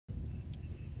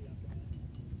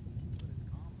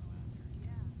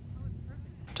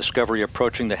Discovery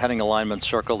approaching the heading alignment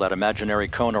circle, that imaginary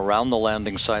cone around the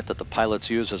landing site that the pilots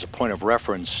use as a point of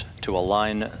reference to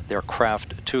align their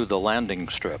craft to the landing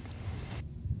strip.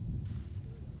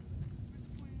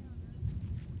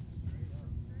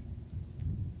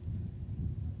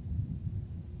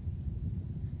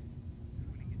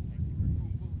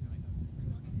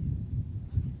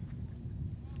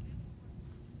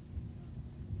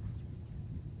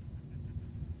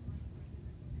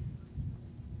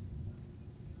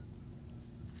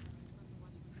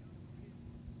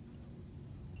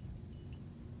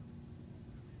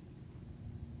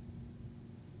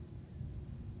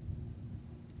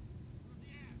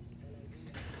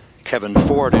 Kevin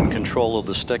Ford in control of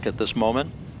the stick at this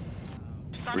moment.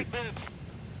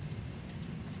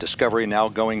 Discovery now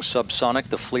going subsonic,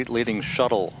 the fleet-leading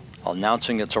shuttle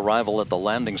announcing its arrival at the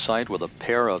landing site with a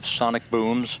pair of sonic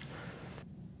booms.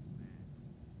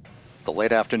 The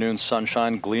late afternoon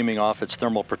sunshine gleaming off its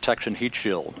thermal protection heat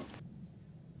shield.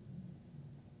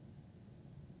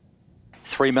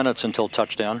 3 minutes until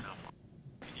touchdown.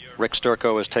 Rick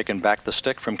Sturckow has taken back the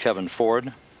stick from Kevin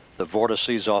Ford. The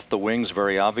vortices off the wings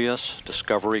very obvious.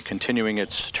 Discovery continuing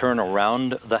its turn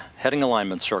around the heading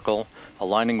alignment circle,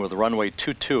 aligning with runway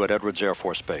 22 at Edwards Air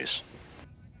Force Base.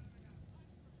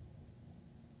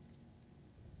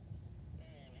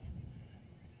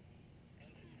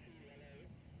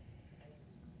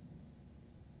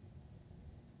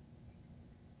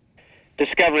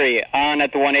 Discovery on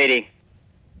at the 180.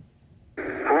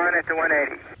 On at the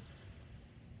 180.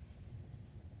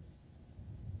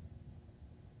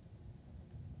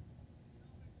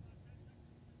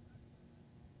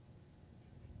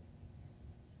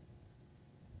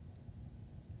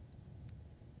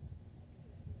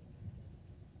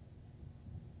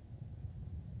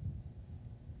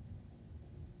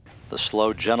 The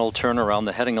slow, gentle turn around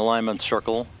the heading alignment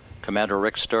circle. Commander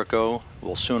Rick Sturckow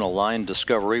will soon align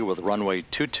Discovery with runway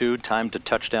 22, time to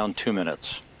touchdown 2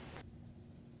 minutes.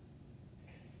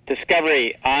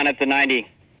 Discovery on at the 90.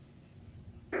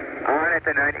 On at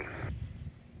the 90.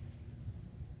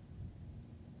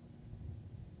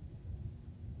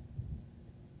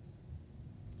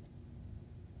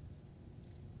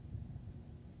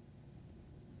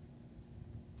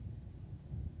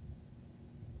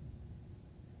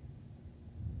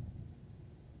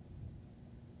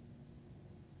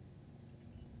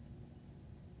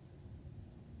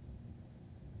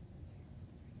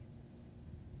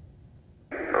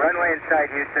 Runway inside,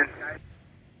 Houston.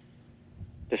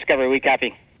 Discovery, we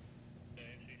copy.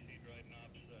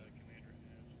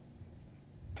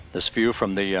 This view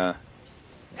from the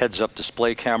heads-up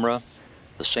display camera,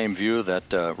 the same view that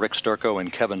Rick Sturckow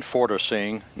and Kevin Ford are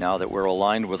seeing now that we're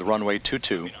aligned with runway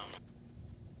 22.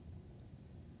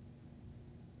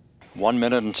 1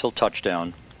 minute until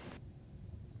touchdown.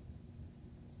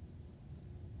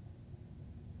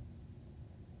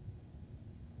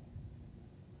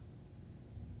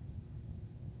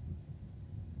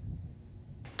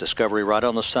 Discovery right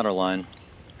on the center line.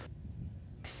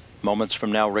 Moments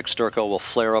from now, Rick Sturckow will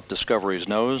flare up Discovery's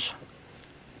nose.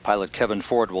 Pilot Kevin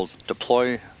Ford will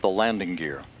deploy the landing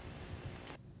gear.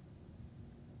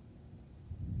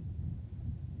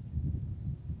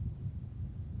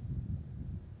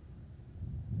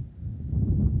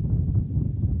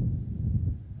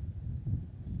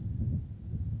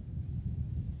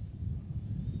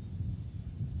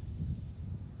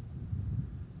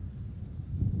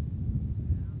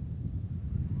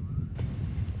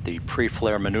 The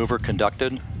pre-flare maneuver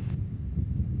conducted.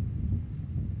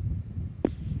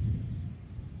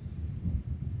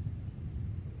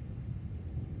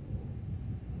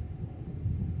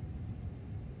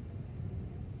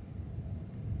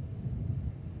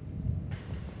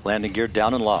 Landing gear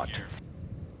down and locked.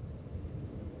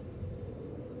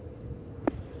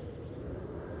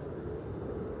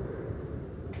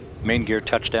 Main gear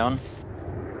touchdown.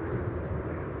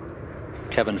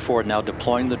 Kevin Ford now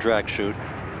deploying the drag chute.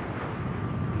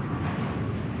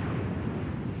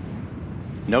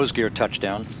 Nose gear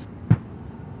touchdown.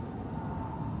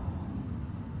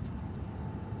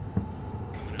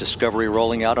 Discovery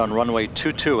rolling out on runway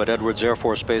 22 at Edwards Air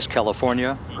Force Base,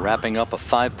 California, wrapping up a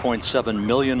 5.7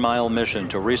 million mile mission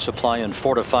to resupply and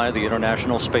fortify the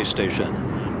International Space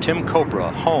Station. Tim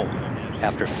Cobra home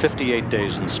after 58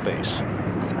 days in space.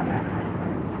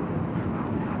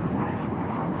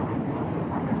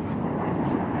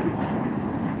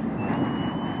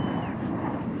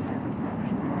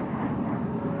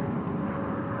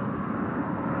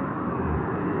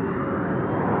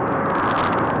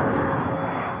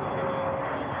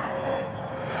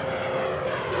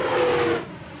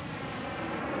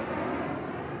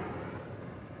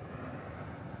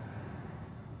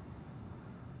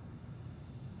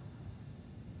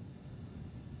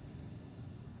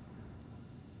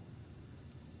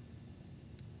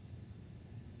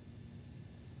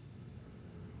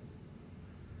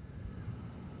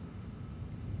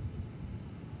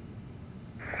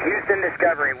 Houston,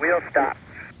 Discovery, wheel stop.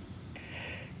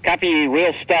 Copy,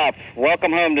 wheel stop.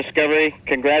 Welcome home, Discovery.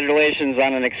 Congratulations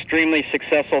on an extremely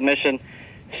successful mission,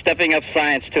 stepping up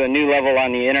science to a new level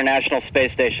on the International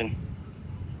Space Station.